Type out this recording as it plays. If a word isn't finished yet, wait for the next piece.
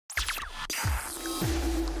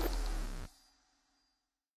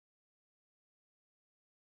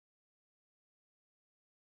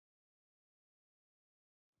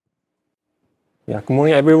Yeah, good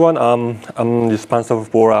morning, everyone. I'm responsible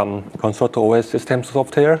for Consort OS system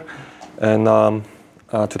software, and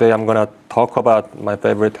today I'm gonna talk about my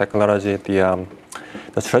favorite technology, the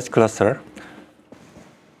stretch cluster.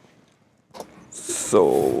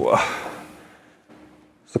 So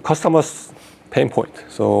customers' pain point.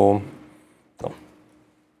 So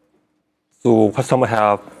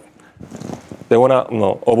customer they wanna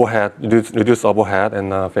overhead reduce overhead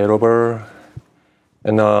and variable,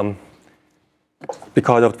 and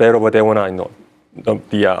because of variable they wanna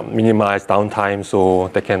minimize downtime, so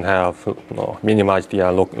they can have minimize the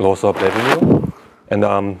loss of revenue, and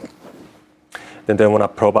then they wanna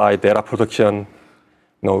provide data protection,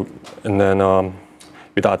 and then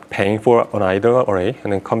without paying for an idle array,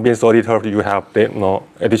 and then convince auditor you have the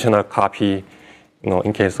additional copy,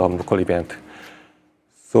 in case of local event.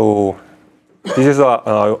 So this is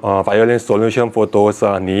a Violin solution for those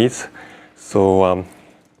needs. So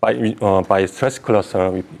by stretch cluster,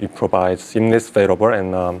 we provide seamless variable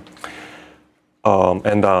and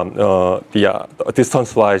the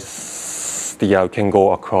distance-wise, we can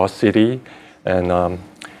go across city, and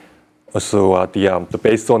also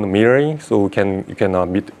based on the mirroring, so you can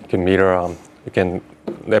mirror, you can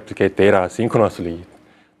replicate data synchronously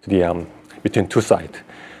to the between two sites,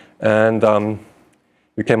 and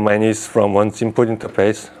you can manage from one simple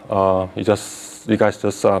interface. You guys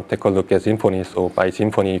just take a look at Symfony. So by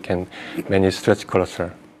Symfony, you can manage stretch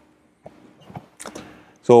cluster.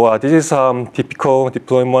 So this is typical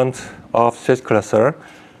deployment of stretch cluster.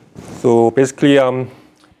 So basically,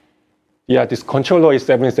 this controller is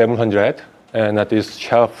 7700, and this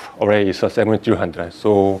shelf array is 7300.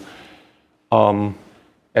 So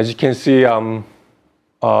as you can see,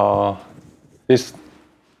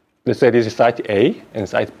 let's say this is site A and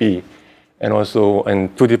site B, and also in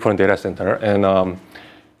two different data center, and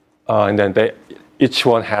then each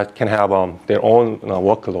one can have their own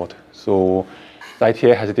workload. So site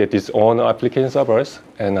A has its own application servers,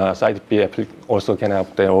 and site B also can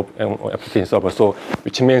have their own application server. So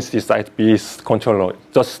which means the site B's controller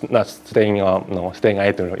just not staying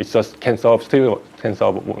idle. It just still can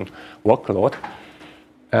serve workload,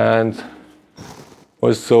 and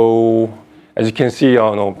also as you can see,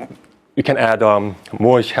 you can add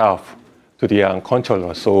more shelf to the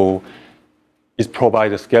controller, so it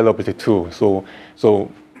provides scalability too. So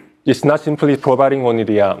it's not simply providing only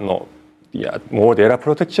the more data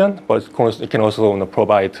protection, but it can also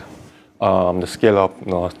provide the scale up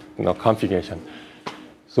configuration.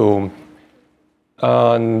 So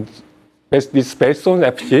this is based on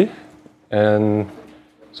FG, and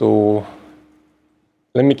so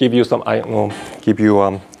let me give you some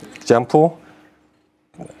example.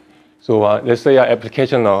 So let's say our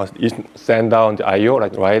application send down the I/O,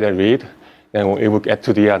 like write and read, then it will get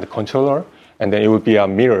to the controller, and then it will be a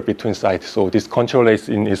mirror between sites. So this controller is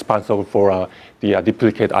responsible for the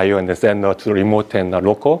duplicate I/O and the send to the remote and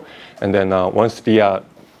local. And then once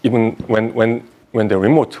even when the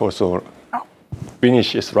remote also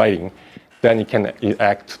finishes writing, then it can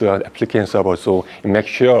act to the application server. So it makes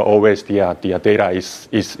sure always the data is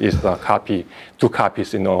two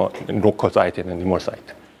copies in local site and remote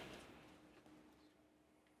site.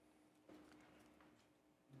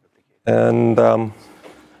 And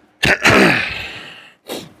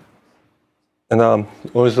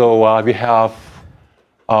also we have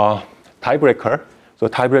a tiebreaker. So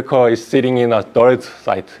tiebreaker is sitting in a third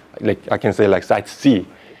site, like I can say like site C.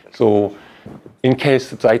 So in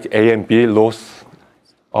case site A and B loss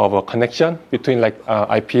of a connection between like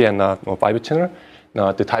IP and fiber channel,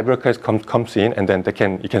 the tiebreaker comes in, and then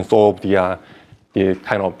you can solve the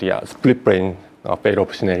kind of the split brain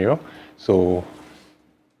fail-off scenario. So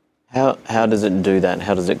how does it do that?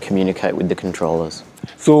 How does it communicate with the controllers?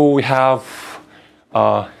 So we have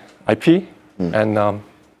IP, and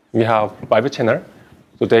we have fiber channel.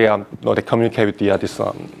 So they communicate with this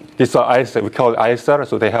ISR. We call it ISR.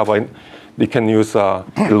 So they can use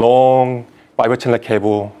long fiber channel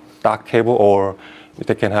cable, dark cable, or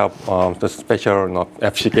they can have the special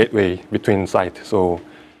FC gateway between sites. So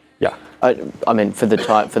yeah. I mean, for the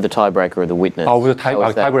tiebreaker or the witness. Oh, the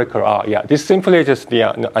tiebreaker. Yeah, this simply just the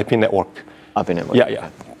IP network. IP network. Yeah,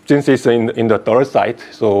 yeah. Since it's in the third site,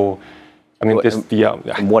 so I mean,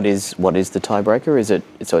 What is the tiebreaker? Is it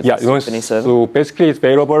it's a Symfony server? So basically, it's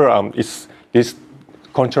variable. It's this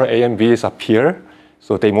control A and B is a peer,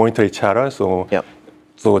 so they monitor each other. So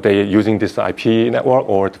so they're using this IP network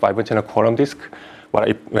or the fiber channel quorum disk.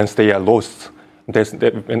 But once they are lost,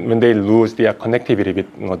 when they lose their connectivity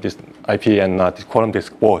with this IP and this quorum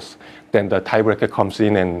disk both, then the tiebreaker comes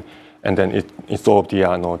in and and then it solve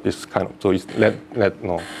the this kind of, so it's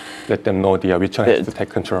let them know which one has to take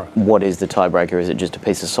control. What is the tiebreaker? Is it just a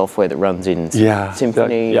piece of software that runs in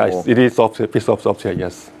Symphony? It is a piece of software.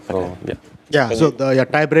 Yes. So Okay. So the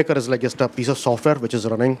tiebreaker is like just a piece of software which is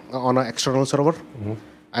running on an external server.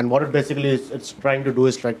 And what it basically is, it's trying to do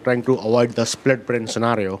is like trying to avoid the split brain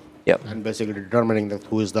scenario. Yep. And basically determining that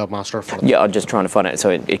who is the master for Yeah, I'm just trying to find out. So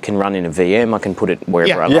it can run in a VM. I can put it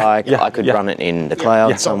wherever I like. I could run it in the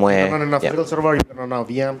cloud somewhere. You can run in a physical server, you can run on a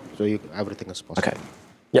VM, so everything is possible. Okay.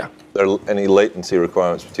 Yeah. Are there any latency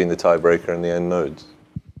requirements between the tiebreaker and the end nodes?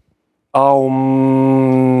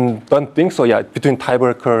 Don't think so. Yeah, between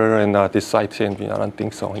tiebreaker and this site, and I don't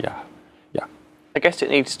think so. Yeah. I guess it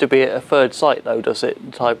needs to be at a third site, though, does it?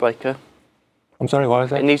 The tiebreaker. I'm sorry, what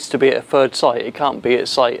is It that? needs to be at a third site. It can't be at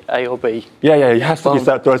site A or B. Yeah, it has to be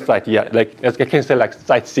third site. Yeah, like I can say like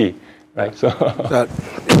site C, right? So.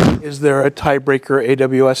 Is there a tiebreaker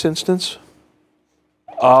AWS instance?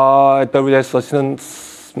 AWS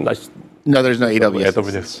assistance. No, there's no AWS.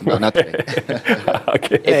 AWS. No, not today.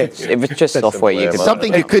 Okay. If it's just software, you could.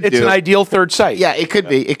 Something you could It's do. an ideal third site. Yeah, it could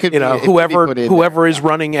be. It could You be. know, it could be put in. whoever is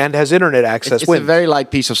running and has internet access It's wins. a very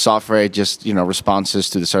light piece of software. It just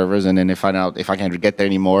responses to the servers, and then if I can't get there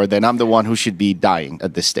anymore, then I'm the one who should be dying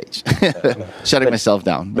at this stage, shutting myself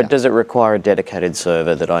down. But does it require a dedicated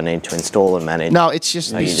server that I need to install and manage? No, it's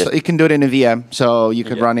just you can do it in a VM, so you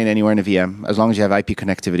could run it anywhere in a VM as long as you have IP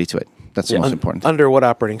connectivity to it. That's the most important. Under what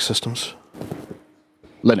operating systems?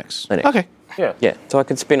 Linux. Okay. Yeah, so I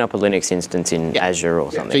could spin up a Linux instance in Azure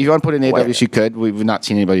or something. So if you want to put it in AWS, you could. We've not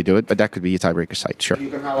seen anybody do it, but that could be a tiebreaker site. Sure. You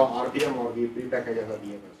can have a RVM or we prepackage as a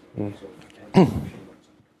VM as well.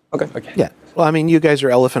 Okay. Yeah. Well, I mean, you guys are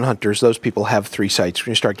elephant hunters. Those people have 3 sites.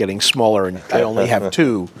 When you start getting smaller and I only have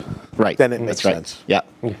 2, Right. then it makes That's right. sense. Yeah.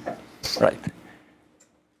 Right.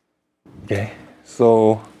 Okay.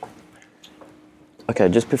 So. Okay,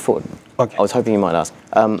 just before, Okay. I was hoping you might ask.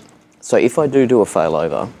 So if I do a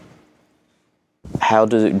failover, how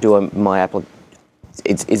is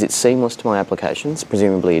it seamless to my applications?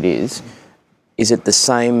 Presumably it is. Is it the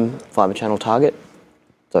same fiber channel target?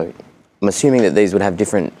 So I'm assuming that these would have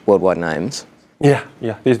different worldwide names. Yeah.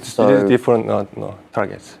 It's different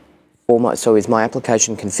targets. So is my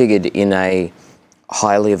application configured in a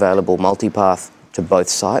highly available multipath to both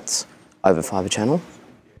sites over fiber channel?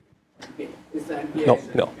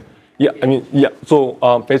 No. Yeah, I mean, yeah. So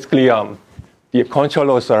basically, the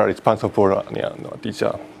controllers are responsible for these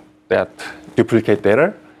that duplicate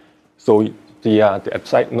data. So the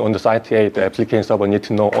site on the site A, the application server need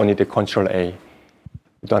to know only the control A.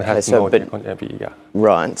 You don't have to know the control B. Yeah.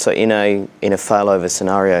 Right. So in a failover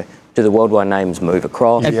scenario, do the worldwide names move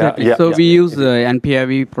across? Exactly. So we use the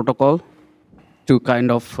NPIV protocol to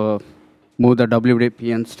kind of move the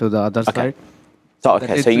WDPNs to the other side. So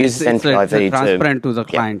you use NPIV to transparent to the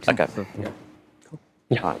client. Okay. So,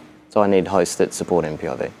 Yeah. Right. So I need hosts that support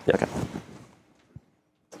NPIV. Yeah.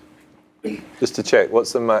 Okay. Just to check,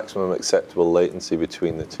 what's the maximum acceptable latency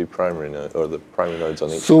between the two primary nodes, or the primary nodes on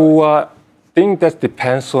each side? So I think that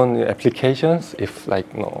depends on the applications. If I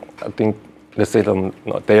think let's say the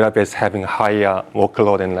database having higher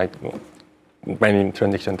workload and many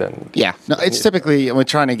transactions, then Yeah. No, it's typically we're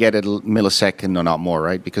trying to get a millisecond or not more,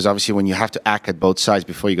 right? Because obviously, when you have to act at both sides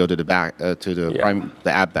before you go to the back the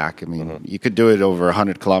app back. I mean, you could do it over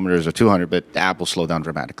 100 kilometers or 200, but the app will slow down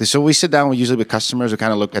dramatically. So we sit down usually with customers. We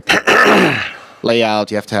kind of look at the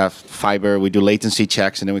layout. You have to have fiber. We do latency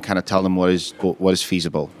checks, and then we kind of tell them what is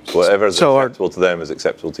feasible. Whatever is acceptable to them is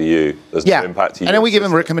acceptable to you. There's no impact to you. And then we give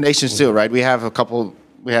them recommendations too, right? We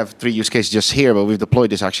have 3 use cases just here, but we've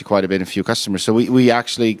deployed this actually quite a bit in a few customers. So we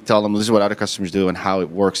actually tell them this is what other customers do and how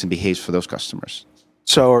it works and behaves for those customers.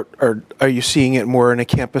 So are you seeing it more in a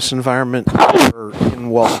campus environment or in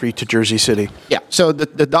Wall Street to Jersey City? Yeah. So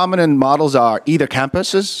the dominant models are either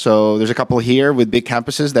campuses. So there's a couple here with big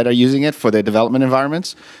campuses that are using it for their development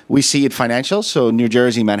environments. We see it financial, so New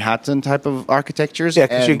Jersey, Manhattan type of architectures. Yeah,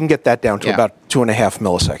 because you can get that down to about 2.5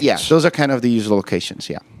 milliseconds. Yeah, those are kind of the usual locations,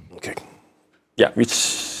 yeah. Okay. yeah, which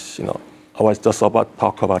I was just about to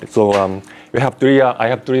talk about it. So we have I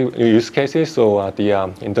have 3 use cases. So the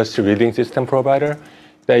industry reading system provider,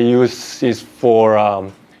 they use this for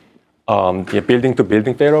the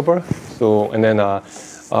building-to-building failover. So and then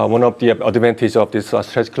one of the advantages of this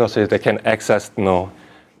stretch cluster is they can access the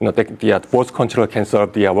both controller can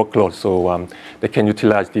serve the workload. So they can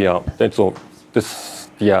utilize this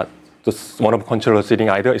one of the controllers sitting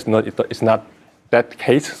idle. It's not that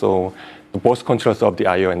case. So both controllers of the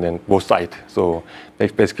I/O and then both sides. So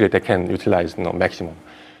basically they can utilize maximum.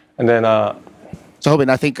 And then So, Hobin,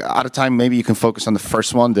 I think out of time, maybe you can focus on the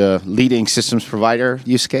first one, the leading systems provider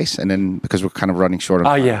use case, and then because we're kind of running short on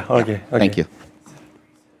time. Yeah, okay. Thank you.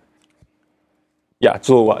 Yeah,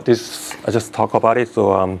 so this I just talk about it.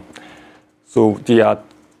 So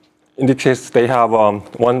in this case they have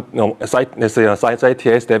one a site. Let's say a site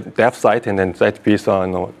ITS dev site, and then site B is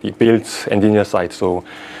the build engineer site. So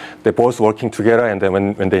they're both working together, and then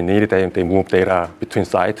when they need it, they move data between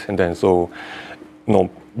sites, and then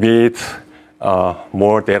with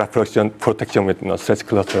more data protection with search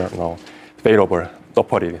cluster failover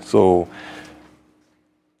supported. So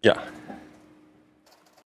yeah.